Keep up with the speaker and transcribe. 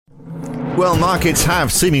Well, markets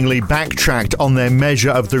have seemingly backtracked on their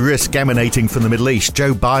measure of the risk emanating from the Middle East.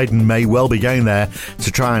 Joe Biden may well be going there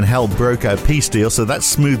to try and help broker a peace deal, so that's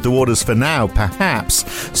smoothed the waters for now, perhaps.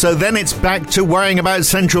 So then it's back to worrying about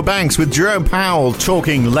central banks, with Jerome Powell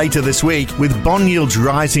talking later this week. With bond yields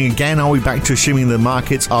rising again, are we back to assuming the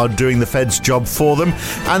markets are doing the Fed's job for them?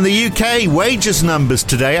 And the UK wages numbers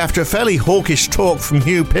today, after a fairly hawkish talk from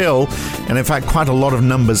Hugh Pill, and in fact quite a lot of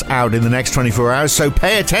numbers out in the next 24 hours, so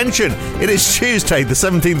pay attention. It is Tuesday, the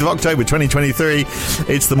 17th of October, 2023.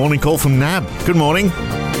 It's the morning call from NAB. Good morning.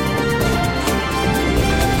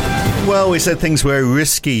 Well, we said things were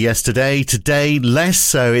risky yesterday. Today, less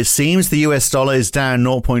so. It seems the US dollar is down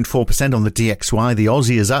 0.4% on the DXY. The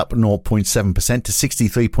Aussie is up 0.7% to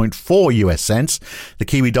 63.4 US cents. The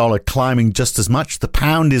Kiwi dollar climbing just as much. The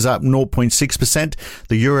pound is up 0.6%.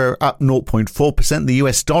 The euro up 0.4%. The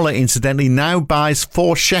US dollar, incidentally, now buys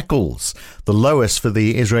 4 shekels, the lowest for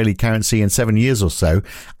the Israeli currency in 7 years or so.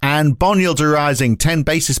 And bond yields are rising. 10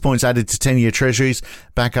 basis points added to 10-year treasuries,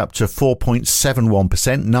 back up to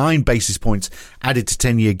 4.71%. 9 basis points added to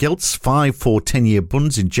 10-year gilts, 5 for 10-year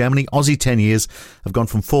bunds in Germany. Aussie 10 years have gone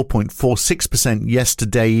from 4.46%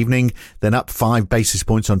 yesterday evening, then up 5 basis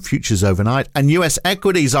points on futures overnight. And US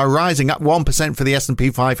equities are rising, up 1% for the S&P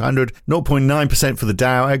 500, 0.9% for the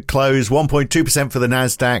Dow at close, 1.2% for the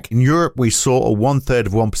Nasdaq. In Europe, we saw a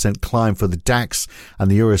 1/3% climb for the DAX and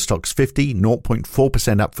the Euro Stoxx 50,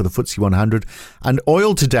 0.4% up for the FTSE 100. And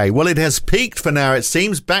oil today, well, it has peaked for now, it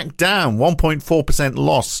seems, back down, 1.4%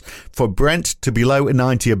 loss for Brent to below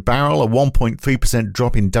 90 a barrel, a 1.3%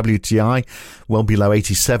 drop in WTI, well below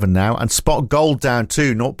 87 now. And spot gold down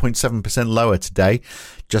too, 0.7% lower today.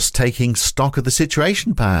 Just taking stock of the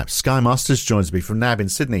situation, perhaps. Sky Masters joins me from NAB in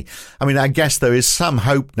Sydney. I mean, I guess there is some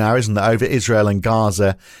hope now, isn't there, over Israel and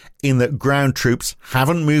Gaza, in that ground troops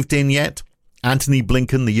haven't moved in yet. Antony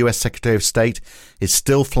Blinken, the US Secretary of State, is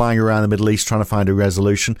still flying around the Middle East trying to find a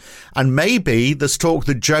resolution. And maybe there's talk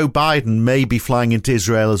that Joe Biden may be flying into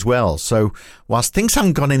Israel as well. So whilst things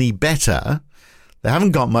haven't got any better, they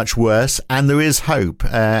haven't got much worse, and there is hope.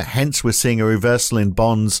 Hence, we're seeing a reversal in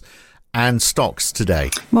bonds and stocks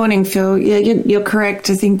today. Morning, Phil. Yeah, you're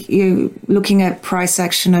correct. I think you're looking at price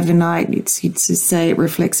action overnight. You'd say it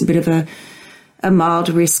reflects a bit of a mild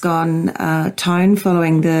risk-on tone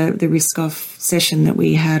following the risk-off session that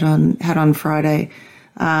we had on Friday.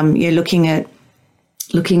 Looking at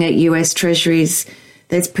US Treasuries,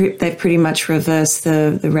 they've pretty much reversed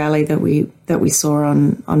the rally that we saw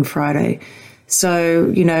on Friday.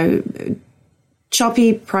 So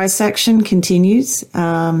choppy price action continues,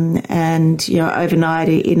 and overnight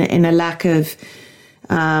in a lack of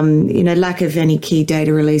any key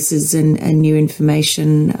data releases and new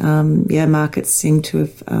information, markets seem to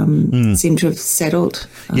have settled.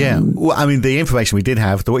 Well, I mean, the information we did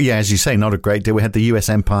have, as you say, not a great deal. We had the US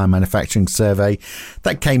Empire Manufacturing Survey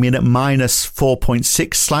that came in at minus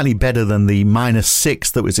 4.6, slightly better than the minus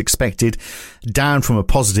 6 that was expected, down from a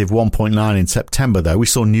positive 1.9 in September, though. We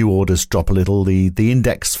saw new orders drop a little. The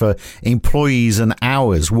index for employees and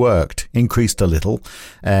hours worked increased a little,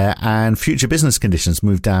 and future business conditions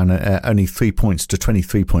moved down only 3 points to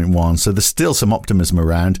 23.1. So there's still some optimism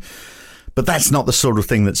around. But that's not the sort of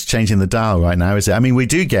thing that's changing the dial right now, is it? I mean, we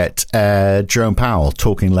do get Jerome Powell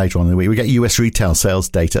talking later on in the week. We get US retail sales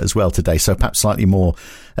data as well today, so perhaps slightly more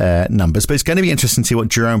numbers. But it's going to be interesting to see what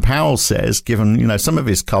Jerome Powell says, given, some of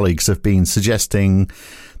his colleagues have been suggesting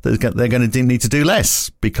that they're going to need to do less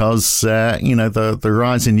because, the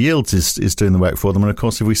rise in yields is doing the work for them. And, of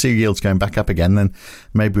course, if we see yields going back up again, then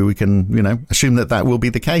maybe we can, assume that will be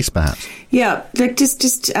the case, perhaps. Yeah, look,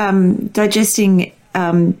 just digesting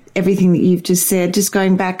everything that you've just said, just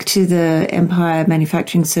going back to the Empire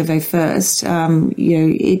Manufacturing Survey first,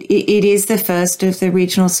 it is the first of the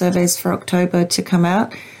regional surveys for October to come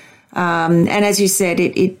out. And as you said,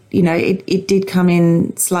 it did come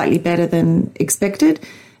in slightly better than expected.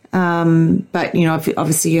 But,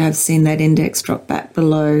 obviously you have seen that index drop back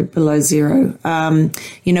below zero.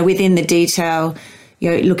 Within the detail,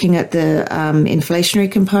 looking at the inflationary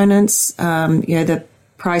components, the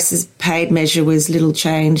prices paid measure was little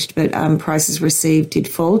changed, but prices received did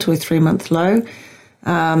fall to a 3-month low.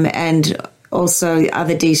 And also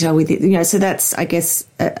other detail with it, so that's, I guess,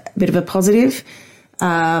 a bit of a positive.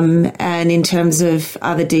 And in terms of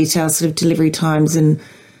other details, sort of delivery times and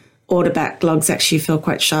order backlogs actually fell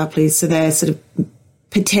quite sharply. So they're sort of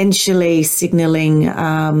potentially signalling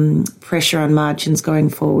pressure on margins going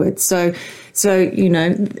forward. So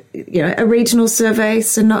a regional survey,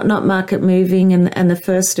 so not market moving, and the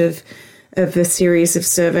first of a series of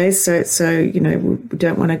surveys. So we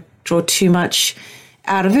don't want to draw too much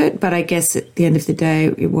out of it. But I guess at the end of the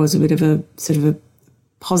day, it was a bit of a sort of a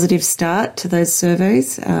positive start to those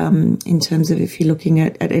surveys in terms of if you're looking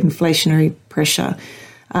at inflationary pressure.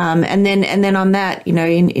 And then on that,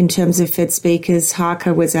 in terms of Fed speakers,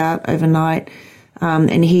 Harker was out overnight,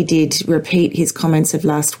 and he did repeat his comments of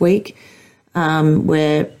last week,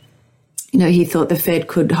 where, he thought the Fed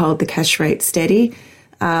could hold the cash rate steady,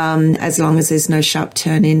 as long as there's no sharp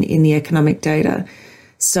turn in the economic data.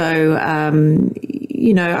 So,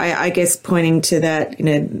 I guess pointing to that,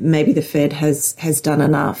 maybe the Fed has done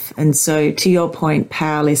enough. And so to your point,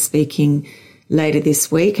 Powell is speaking later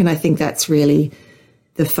this week. And I think that's really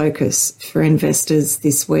the focus for investors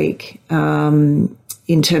this week,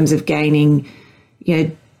 in terms of gaining,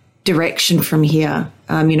 direction from here.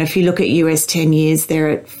 If you look at US 10 years, they're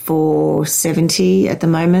at 470 at the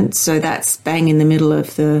moment. So that's bang in the middle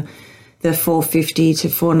of the 450 to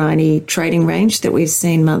 490 trading range that we've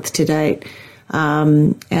seen month to date.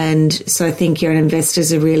 And so I think your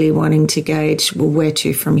investors are really wanting to gauge, well, where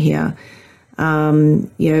to from here?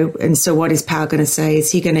 And so what is Powell going to say?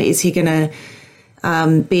 Is he going to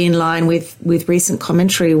be in line with recent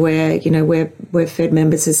commentary where Fed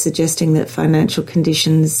members are suggesting that financial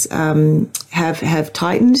conditions have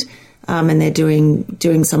tightened, and they're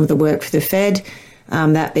doing some of the work for the Fed.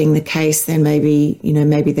 That being the case, then maybe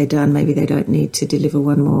they're done. Maybe they don't need to deliver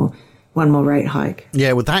one more rate hike.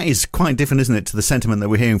 Yeah, well, that is quite different, isn't it, to the sentiment that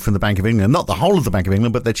we're hearing from the Bank of England? Not the whole of the Bank of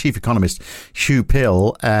England, but their chief economist, Hugh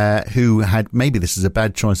Pill, who had, maybe this is a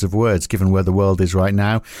bad choice of words given where the world is right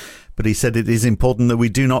now, but he said it is important that we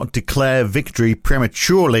do not declare victory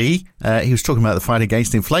prematurely. He was talking about the fight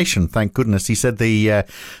against inflation, thank goodness. He said the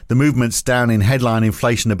movements down in headline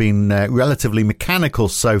inflation have been relatively mechanical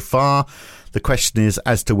so far. The question is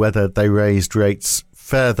as to whether they raised rates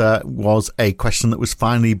further was a question that was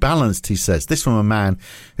finely balanced, he says. This from a man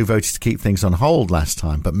who voted to keep things on hold last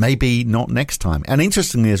time, but maybe not next time. And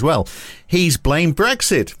interestingly as well, he's blamed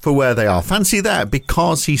Brexit for where they are. Fancy that,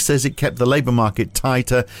 because he says it kept the labour market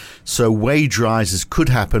tighter, so wage rises could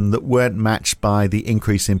happen that weren't matched by the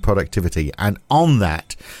increase in productivity. And on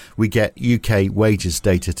that, we get UK wages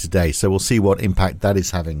data today, so we'll see what impact that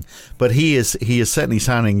is having. But he is certainly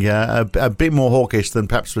sounding a bit more hawkish than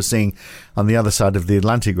perhaps we're seeing on the other side of the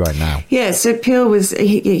Atlantic right now. Yeah, so Peel was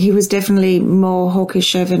definitely more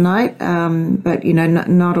hawkish overnight, but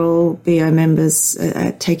not all BO members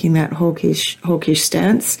are taking that hawkish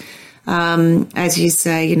stance. As you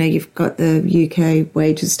say, you've got the UK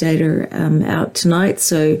wages data out tonight,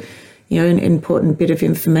 so an important bit of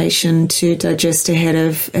information to digest ahead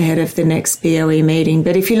of the next BOE meeting.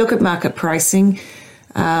 But if you look at market pricing,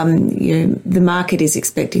 the market is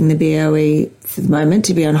expecting the BOE for the moment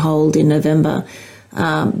to be on hold in November,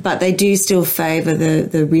 but they do still favour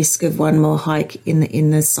the risk of one more hike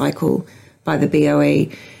in the cycle by the BOE.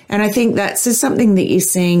 And I think that's something that you're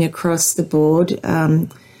seeing across the board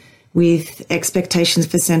with expectations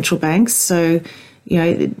for central banks. So,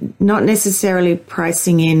 not necessarily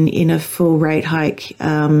pricing in a full rate hike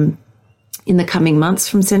in the coming months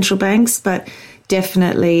from central banks, but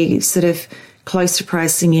definitely sort of close to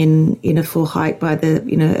pricing in a full hike by the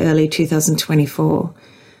early 2024.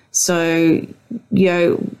 So,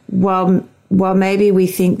 while maybe we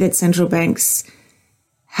think that central banks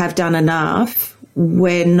have done enough,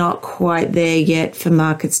 we're not quite there yet for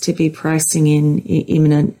markets to be pricing in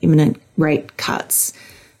imminent rate cuts.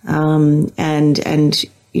 The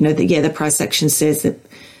price action says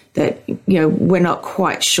that we're not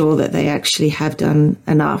quite sure that they actually have done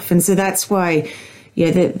enough. And so that's why,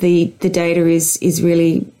 the data is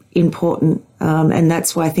really important. And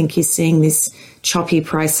that's why I think you're seeing this choppy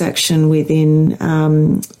price action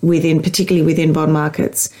particularly within bond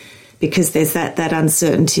markets, because there's that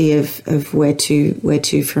uncertainty of where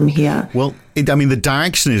to from here. Well, the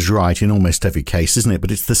direction is right in almost every case, isn't it? But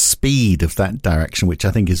it's the speed of that direction, which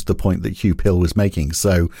I think is the point that Hugh Pill was making.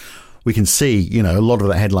 So we can see, a lot of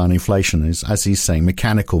that headline inflation is, as he's saying,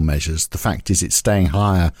 mechanical measures. The fact is it's staying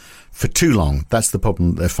higher for too long. That's the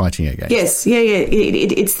problem that they're fighting against. Yes, yeah.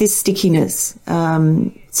 It's this stickiness.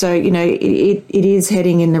 So, it is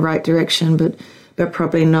heading in the right direction, but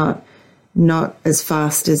probably not as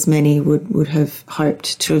fast as many would have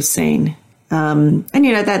hoped to have seen.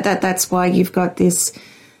 That's why you've got this,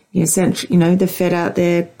 the Fed out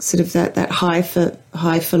there, sort of that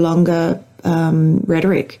high for longer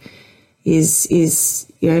rhetoric is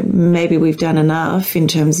maybe we've done enough in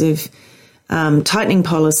terms of tightening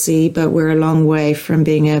policy, but we're a long way from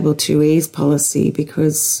being able to ease policy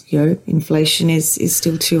because inflation is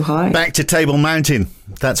still too high. Back to Table Mountain.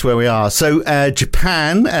 That's where we are. So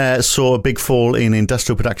Japan saw a big fall in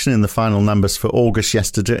industrial production in the final numbers for August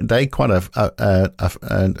yesterday. Quite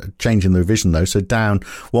a change in the revision, though. So down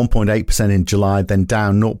 1.8% in July, then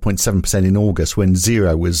down 0.7% in August, when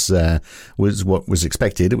zero was what was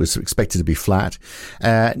expected. It was expected to be flat.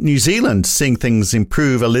 New Zealand seeing things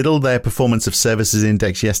improve a little. Their performance of services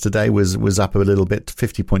index yesterday was up a little bit,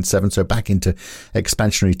 50.7, so back into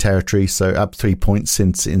expansionary territory. So up 3 points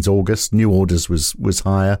since August. New orders was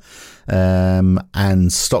higher,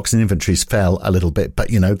 and stocks and inventories fell a little bit. But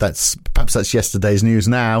perhaps that's yesterday's news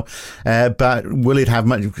now. But will it have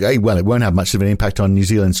much? Well, it won't have much of an impact on New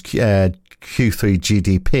Zealand's Q3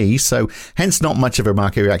 GDP. So hence not much of a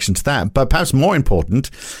market reaction to that. But perhaps more important,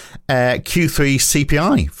 Q3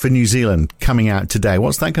 CPI for New Zealand coming out today.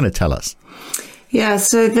 What's that going to tell us? Yeah,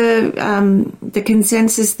 so the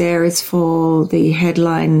consensus there is for the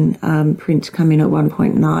headline print to come in at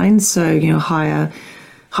 1.9. So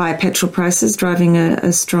higher petrol prices driving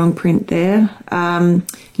a strong print there.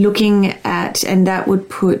 Looking at, and that would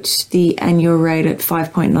put the annual rate at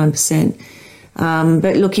 5.9%.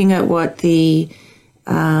 But looking at what the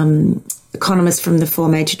economists from the four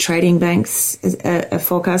major trading banks are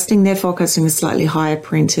forecasting, they're forecasting a slightly higher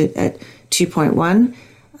print at 2.1.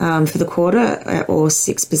 For the quarter, or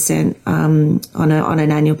 6% on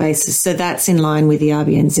an annual basis. So that's in line with the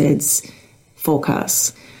RBNZ's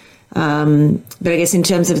forecasts. But I guess in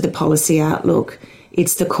terms of the policy outlook,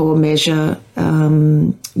 it's the core measure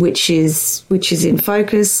which is in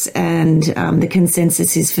focus, and the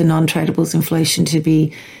consensus is for non-tradables inflation to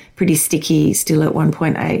be pretty sticky, still at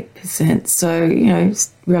 1.8%. So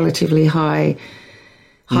relatively high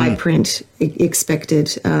print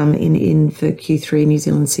expected in for Q3 New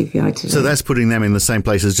Zealand CPI today. So that's putting them in the same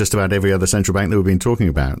place as just about every other central bank that we've been talking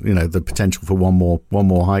about. The potential for one more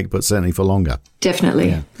hike, but certainly for longer. Definitely.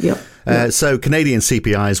 Yeah. Yep. So Canadian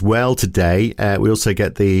CPI as well today. We also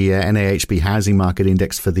get the NAHB Housing Market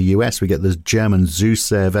Index for the US. We get the German ZEW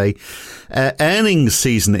survey. Earnings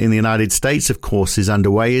season in the United States, of course, is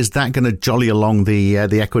underway. Is that going to jolly along the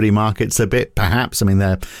equity markets a bit? Perhaps. I mean,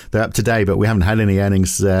 they're up today, but we haven't had any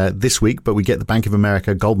earnings this week. But we get the Bank of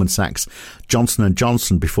America, Goldman Sachs, Johnson &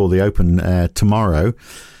 Johnson before the open tomorrow.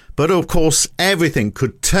 But, of course, everything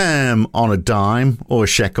could turn on a dime or a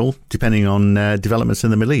shekel, depending on developments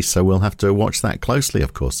in the Middle East. So we'll have to watch that closely,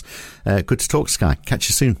 of course. Good to talk, Sky. Catch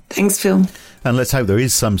you soon. Thanks, Phil. And let's hope there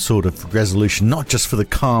is some sort of resolution, not just for the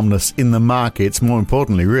calmness in the markets, more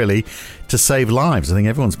importantly, really, to save lives. I think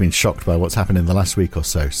everyone's been shocked by what's happened in the last week or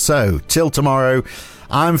so. So, till tomorrow,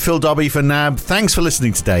 I'm Phil Dobbie for NAB. Thanks for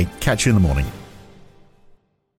listening today. Catch you in the morning.